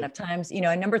 Whereas a lot of times,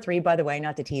 and number 3, by the way,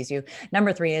 not to tease you,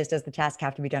 number 3 is, does the task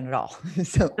have to be done at all?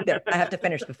 So there, I have to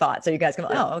finish the thought. So you guys can,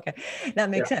 oh, okay, that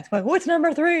makes sense. But what's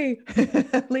number 3?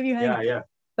 Leave you hanging. Yeah.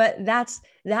 But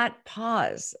that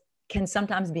pause can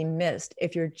sometimes be missed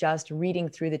if you're just reading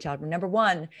through the chapter. Number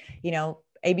 1,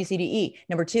 A, B, C, D, E.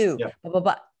 Number 2, blah, blah,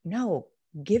 blah. No,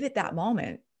 give it that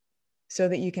moment so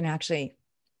that you can actually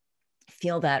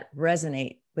feel that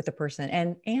resonate with the person.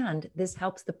 And this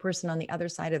helps the person on the other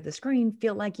side of the screen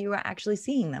feel like you are actually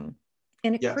seeing them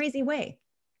in a crazy way.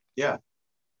 Yeah.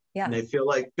 And they feel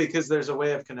like, because there's a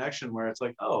way of connection where it's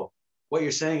like, oh, what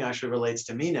you're saying actually relates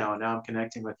to me now. And now I'm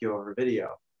connecting with you over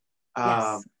video.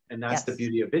 And that's the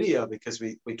beauty of video, because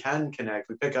we can connect.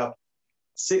 We pick up,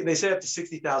 they say up to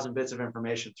 60,000 bits of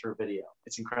information through video.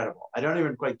 It's incredible. I don't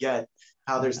even quite get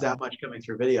how there's that much coming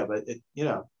through video, but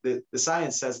the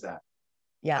science says that.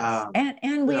 Yes.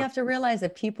 And we Yeah. have to realize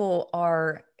that people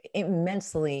are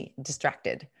immensely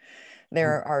distracted.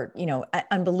 There are,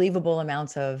 unbelievable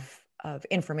amounts of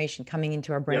information coming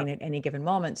into our Yeah. brain at any given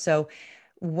moment. So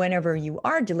whenever you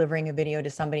are delivering a video to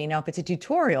somebody, now if it's a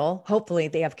tutorial, hopefully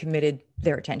they have committed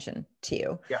their attention to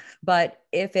you. Yeah. But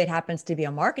if it happens to be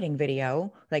a marketing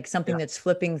video, like something that's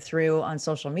flipping through on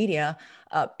social media,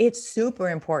 it's super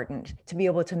important to be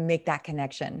able to make that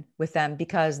connection with them,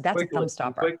 because that's a thumb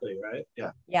stopper. Quickly, right?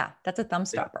 Yeah. Yeah, that's a thumb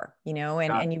stopper,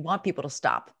 and you want people to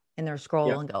stop in their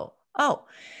scroll and go, oh,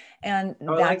 and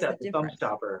Oh, I like that's the that. The thumb difference.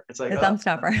 stopper. It's like, The oh, thumb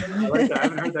stopper. I like that. I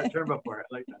haven't heard that term before.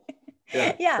 I like that.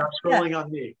 Yeah. Yeah, Stop scrolling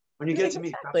on me. When you get to me,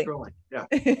 stop exactly. scrolling.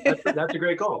 Yeah. That's a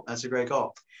great goal. That's a great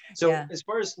goal. So Yeah. as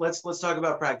far as let's talk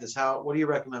about practice. What do you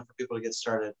recommend for people to get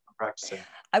started on practicing?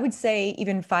 I would say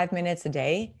even 5 minutes a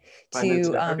day 5 minutes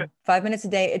a day. Okay. 5 minutes a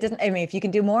day. It doesn't, I mean, if you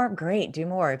can do more, great, do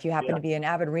more. If you happen Yeah. to be an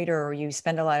avid reader, or you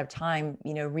spend a lot of time,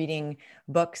 reading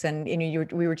books, and,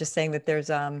 we were just saying that there's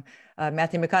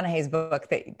Matthew McConaughey's book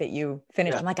that you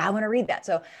finished. Yeah. I'm like, I want to read that.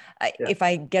 So if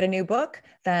I get a new book,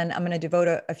 then I'm going to devote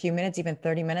a few minutes, even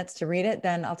 30 minutes to read it.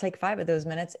 Then I'll take 5 of those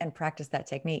minutes and practice that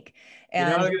technique. And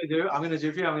you know what I'm going to do? I'm going to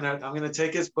do for you. I'm going to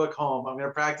take his book home. I'm going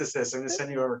to practice this. I'm going to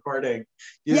send you a recording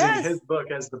using his book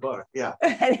as the book. Yeah.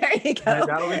 There you go. And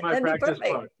that'll be my practice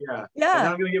book. Yeah. Yeah. And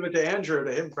then I'm going to give it to Andrew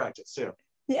to him practice too.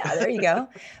 Yeah, there you go.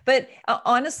 But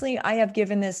honestly, I have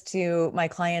given this to my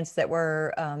clients that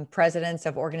were presidents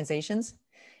of organizations,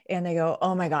 and they go,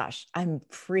 "Oh my gosh, I'm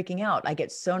freaking out. I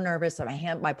get so nervous that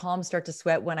my palms start to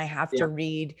sweat when I have to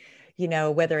read,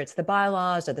 whether it's the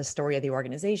bylaws or the story of the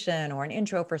organization or an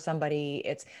intro for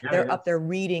somebody. They're up there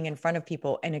reading in front of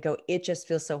people, and it just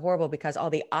feels so horrible because all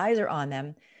the eyes are on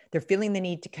them. They're feeling the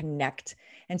need to connect.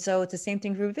 And so it's the same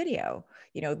thing for video.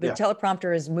 The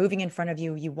teleprompter is moving in front of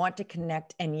you. You want to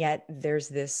connect, and yet there's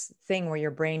this thing where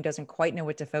your brain doesn't quite know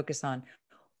what to focus on.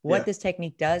 What this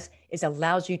technique does is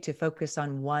allows you to focus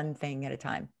on one thing at a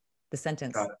time, the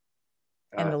sentence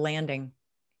and the landing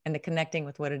and the connecting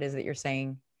with what it is that you're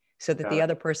saying, so that the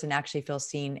other person actually feels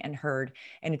seen and heard.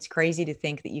 And it's crazy to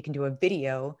think that you can do a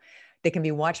video that can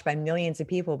be watched by millions of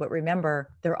people, but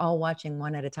remember, they're all watching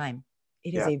one at a time.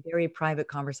 It is a very private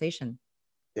conversation.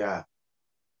 Yeah.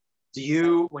 Do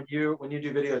you, when you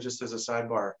do video, just as a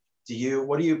sidebar,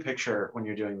 what do you picture when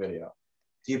you're doing video?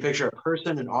 Do you picture a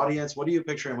person, an audience? What are you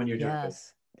picturing when you're doing video?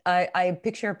 Yes, I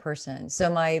picture a person. So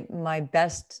my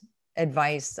best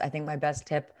advice, I think my best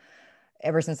tip,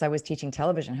 ever since I was teaching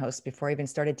television hosts, before I even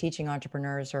started teaching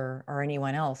entrepreneurs or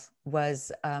anyone else,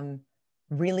 was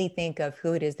really think of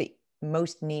who it is that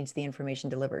most needs the information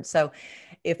delivered. So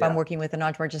if I'm working with an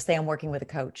entrepreneur, just say I'm working with a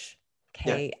coach.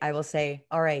 Okay. I will say,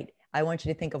 all right, I want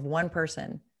you to think of one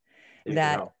person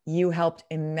that you helped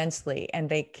immensely, and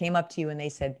they came up to you and they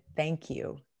said, thank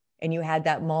you. And you had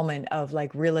that moment of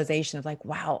like realization of like,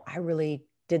 wow, I really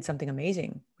did something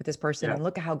amazing with this person, and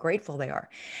look at how grateful they are.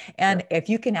 And if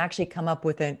you can actually come up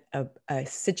with a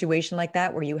situation like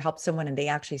that, where you helped someone and they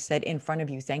actually said in front of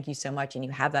you, thank you so much. And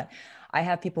you have that, I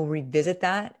have people revisit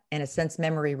that in a sense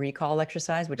memory recall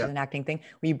exercise, which is an acting thing,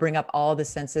 where you bring up all the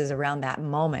senses around that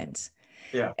moment.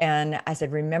 Yeah. And I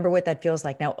said, remember what that feels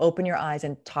like. Now open your eyes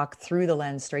and talk through the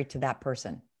lens straight to that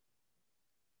person.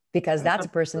 Because that's a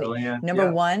person that,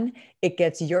 number one, it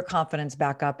gets your confidence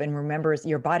back up, and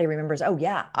your body remembers, oh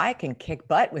yeah, I can kick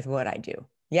butt with what I do.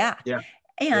 Yeah.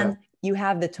 And you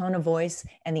have the tone of voice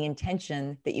and the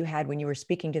intention that you had when you were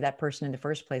speaking to that person in the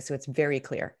first place. So it's very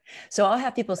clear. So I'll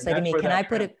have people say to me, can I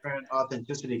put it?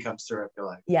 Authenticity comes through, I feel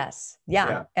like. Yes.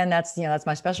 Yeah. And that's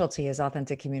my specialty is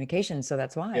authentic communication. So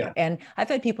that's why. Yeah. And I've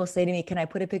had people say to me, can I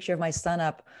put a picture of my son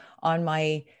up on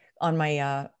my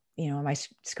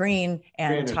screen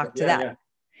and talk to that? Yeah.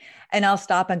 And I'll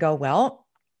stop and go, well,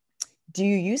 do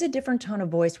you use a different tone of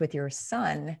voice with your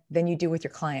son than you do with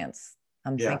your clients?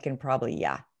 I'm thinking probably,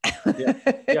 yeah.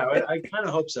 I kind of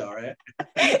hope so, right?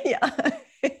 Yeah.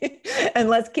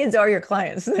 Unless kids are your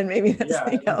clients, then maybe that's,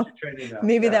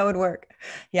 maybe that would work.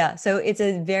 Yeah. So it's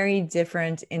a very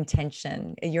different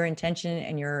intention. Your intention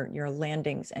and your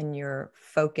landings and your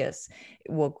focus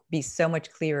will be so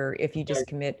much clearer if you just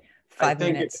commit 5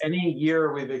 minutes. I think if any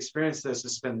year we've experienced this,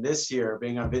 it's been this year.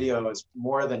 Being on video is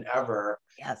more than ever.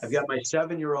 Yes. I've got my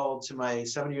 7-year-old to my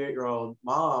 78-year-old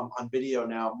mom on video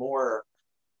now more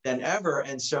than ever.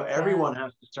 And so everyone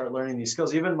has to start learning these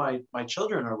skills. Even my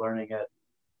children are learning it,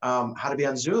 how to be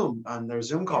on Zoom, on their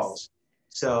Zoom calls.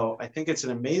 So I think it's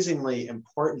an amazingly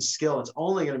important skill. It's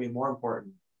only going to be more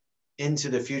important into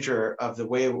the future of the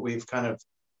way we've kind of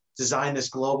designed this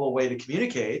global way to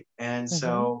communicate. And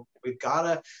so we've got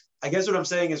to, I guess what I'm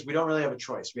saying is we don't really have a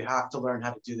choice. We have to learn how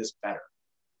to do this better.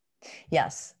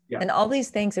 Yes. Yeah. And all these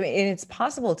things, I mean, it's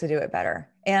possible to do it better.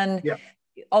 And Yeah.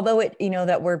 although it,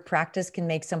 that word practice can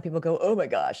make some people go, oh my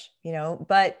gosh,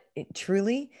 but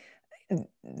truly,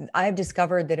 I've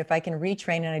discovered that if I can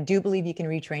retrain, and I do believe you can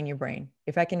retrain your brain,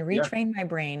 if I can Yeah. retrain my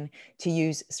brain to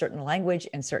use certain language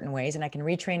in certain ways, and I can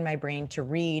retrain my brain to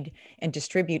read and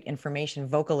distribute information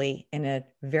vocally in a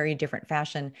very different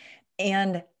fashion,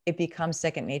 and it becomes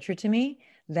second nature to me,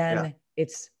 Yeah. then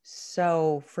it's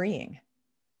so freeing.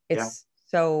 Yeah. It's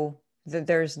so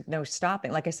there's no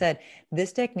stopping. Like I said,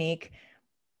 this technique,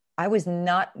 I was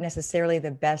not necessarily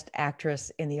the best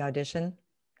actress in the audition,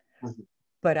 Mhm.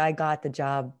 but I got the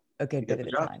job a good You bit get of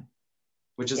the the job, time.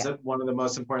 which is Yeah. one of the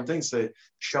most important things. That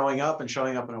showing up in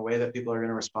a way that people are going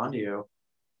to respond to you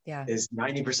Yeah. is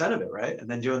 90% of it, right? And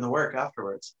then doing the work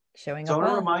afterwards. Showing So I up want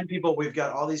to well. remind people we've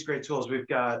got all these great tools. We've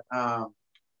got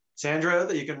Sandra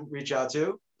that you can reach out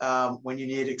to when you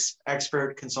need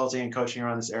expert consulting and coaching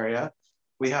around this area.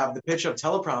 We have the PitchHub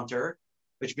Teleprompter,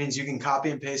 which means you can copy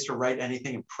and paste or write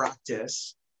anything in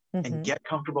practice and get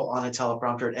comfortable on a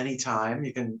teleprompter at any time.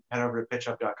 You can head over to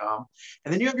pitchhub.com.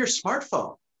 And then you have your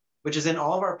smartphone, which is in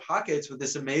all of our pockets with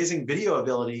this amazing video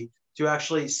ability to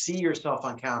actually see yourself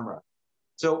on camera.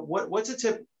 So what's a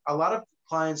tip? A lot of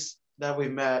clients that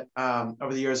we've met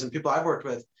over the years and people I've worked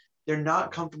with, they're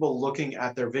not comfortable looking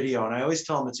at their video. And I always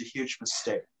tell them it's a huge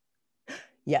mistake.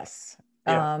 Yes.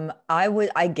 Yeah.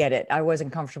 I get it. I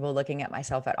wasn't comfortable looking at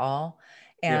myself at all.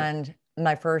 Yeah. And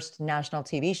my first national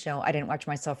TV show, I didn't watch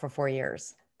myself for 4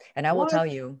 years. And I will What? tell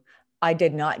you, I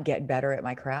did not get better at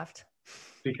my craft.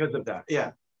 Because of that.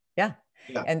 Yeah. Yeah.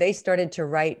 Yeah. And they started to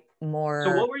write So what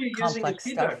more were you using as complex stuff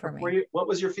feedback for for me. what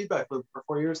was your feedback for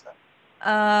 4 years then?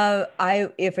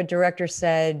 If a director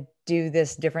said, do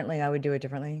this differently, I would do it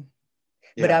differently,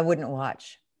 but Yeah. I wouldn't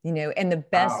watch, and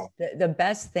Wow. the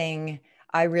best thing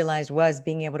I realized was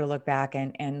being able to look back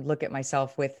and look at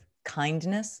myself with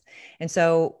kindness. And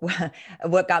so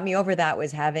what got me over that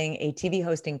was having a TV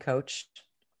hosting coach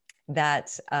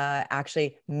that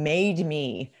actually made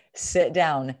me sit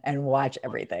down and watch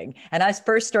everything. And I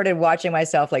first started watching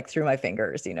myself like through my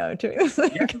fingers, Yeah, no,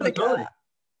 like, totally.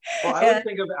 Well, I and always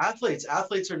think of athletes.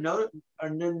 Athletes are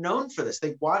known for this.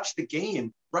 They watch the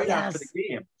game right after the yes,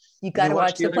 game, you and got they to watch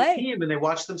watch the the other play. team, and they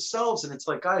watch themselves. And it's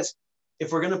like, guys,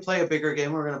 if we're going to play a bigger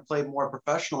game, we're going to play more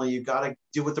professionally. You got to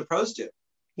do what the pros do,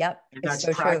 Yep. and It's that's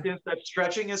so true. practice. That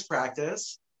stretching is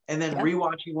practice, and then Yep.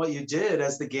 rewatching what you did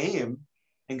as the game,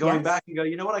 and going Yes. back and go,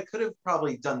 you know what, I could have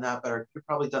probably done that better. Could have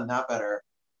probably done that better,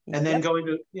 and then Yep.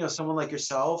 going to someone like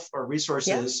yourself or Yeah,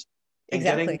 resources and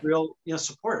getting exactly. real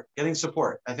support. Getting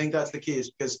support. I think that's the key,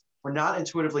 is because we're not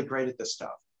intuitively great at this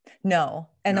stuff. No.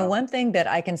 And the No. one thing that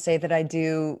I can say that I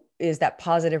do is that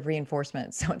positive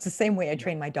reinforcement. So it's the same way I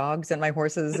train my dogs and my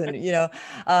horses and, Yeah.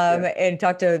 and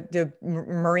talk to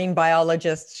marine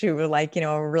biologists who are like,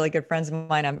 are really good friends of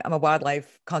mine. I'm a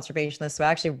wildlife conservationist. So I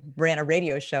actually ran a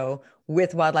radio show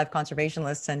with wildlife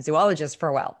conservationists and zoologists for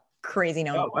a while. Crazy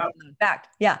Oh, known wow. fact.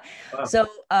 Yeah. Wow. So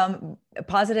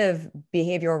positive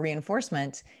behavioral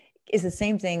reinforcement is the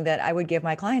same thing that I would give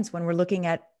my clients when we're looking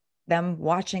at them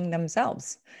watching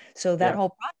themselves. So that Yeah.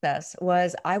 whole process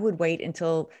was I would wait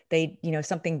until they,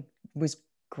 something was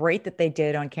great that they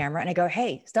did on camera. And I go,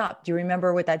 hey, stop. Do you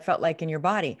remember what that felt like in your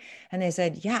body? And they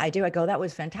said, yeah, I do. I go, that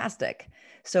was fantastic.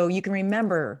 So you can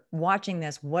remember watching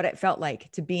this, what it felt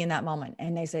like to be in that moment.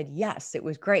 And they said, yes, it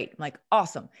was great. I'm like,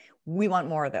 awesome. We want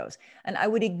more of those. And I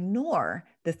would ignore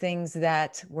the things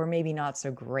that were maybe not so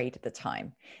great at the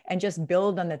time and just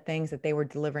build on the things that they were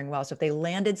delivering well. So if they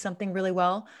landed something really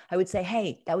well, I would say,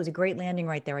 hey, that was a great landing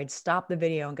right there. I'd stop the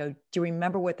video and go, do you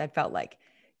remember what that felt like?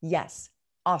 Yes.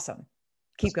 Awesome.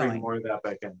 Let's Keep bring going. more of that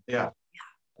back in. Yeah.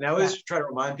 And I Yeah. always try to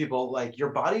remind people, like, your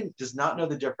body does not know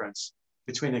the difference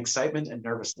between excitement and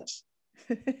nervousness.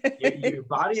 Your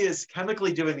body is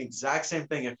chemically doing the exact same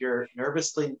thing if you're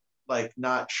nervously, like,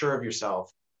 not sure of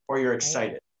yourself, or you're Right.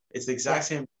 excited. It's the exact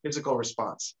Yeah. same physical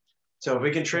response. So if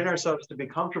we can train ourselves to be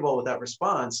comfortable with that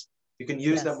response, you can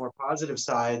use that Yes. more positive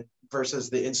side versus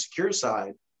the insecure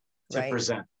side to Right.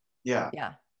 present. Yeah.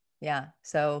 Yeah. Yeah.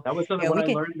 So, That was something when we I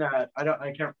can, learned that.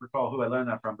 I can't recall who I learned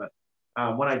that from, but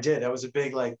when I did, that was a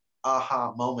big, like,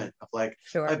 aha moment of like,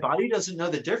 my sure. body doesn't know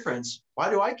the difference.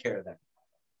 Why do I care then?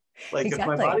 Like, if my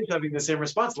Exactly. body's having the same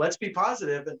response, let's be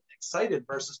positive and excited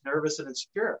versus nervous and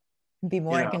insecure. Be You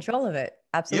more in know? control of it.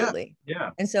 Yeah, Absolutely. yeah,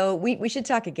 And so we should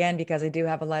talk again because I do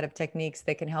have a lot of techniques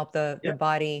that can help the yeah.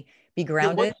 body be Yeah,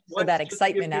 grounded so what's that just to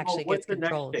give excitement people, actually what's gets the next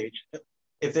controlled. stage?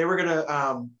 If they were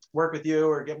gonna work with you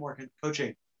or get more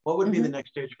coaching, what would be the Mhm. next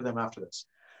stage for them after this?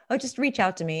 Oh, just reach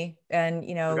out to me and,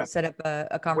 Okay. set up a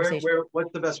Where conversation.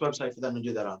 what's the best website for them to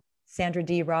do that on?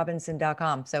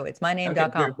 SandraDeeRobinson.com. So it's my Okay, great.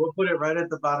 name.com. We'll put it right at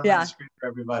the bottom of the Yeah, screen for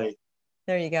everybody.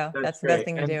 there you go. That's That's the best great.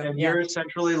 thing to do. And Yeah, you're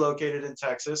centrally located in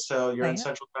Texas, so you're I in am.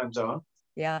 Central Time Zone.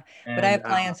 Yeah, but I And have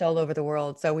clients all over the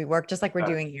world. So we work just like we're got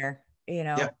it. doing here,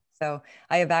 Yeah, So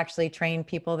I have actually trained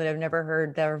people that have never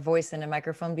heard their voice in a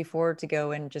microphone before to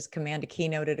go and just command a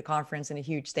keynote at a conference in a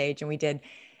huge stage. And we did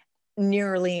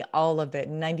nearly all of it.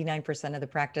 99% of the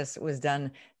practice was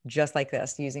done just like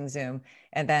this using Zoom.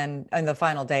 And then on the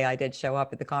final day, I did show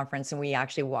up at the conference and we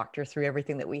actually walked her through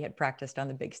everything that we had practiced on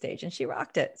the big stage and she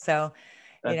rocked it. So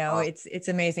that's awesome. it's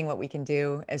amazing what we can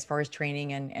do as far as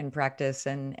training and practice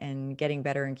and getting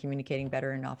better and communicating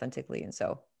better and authentically. And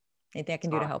so anything I can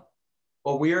do to help.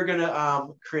 Well, we are going to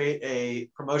create a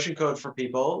promotion code for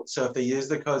people. So if they use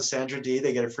the code Sandra D,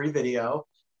 they get a free video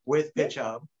with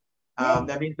PitchHub.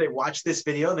 That means they watch this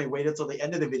video and they wait until the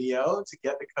end of the video to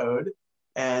get the code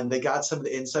and they got some of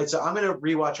the insights. So I'm going to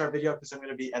rewatch our video because I'm going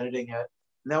to be editing it.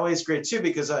 And that way it's great too,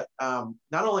 because not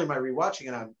only am I rewatching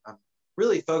it, I'm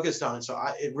really focused on it. So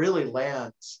it really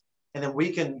lands. And then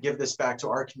we can give this back to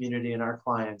our community and our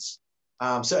clients.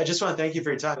 So I just want to thank you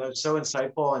for your time. That was so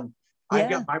insightful. And I've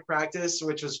got my practice,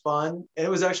 which was fun. And it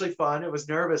was actually fun. It was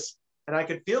nervous and I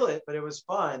could feel it, but it was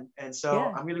fun. And so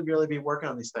I'm going to really be working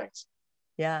on these things.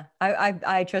 Yeah,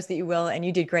 I trust that you will, and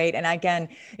you did great. And again,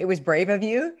 it was brave of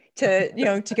you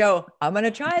to to go, I'm going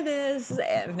to try this.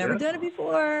 I've never done it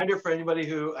before. Reminder for anybody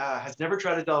who has never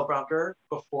tried a teleprompter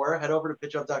before, head over to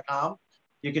pitchup.com.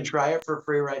 You can try it for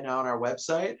free right now on our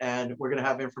website, and we're going to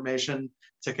have information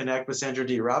to connect with Sandra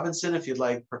Dee Robinson if you'd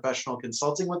like professional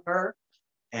consulting with her.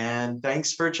 And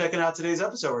thanks for checking out today's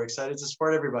episode. We're excited to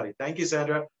support everybody. Thank you,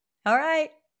 Sandra. All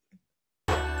right.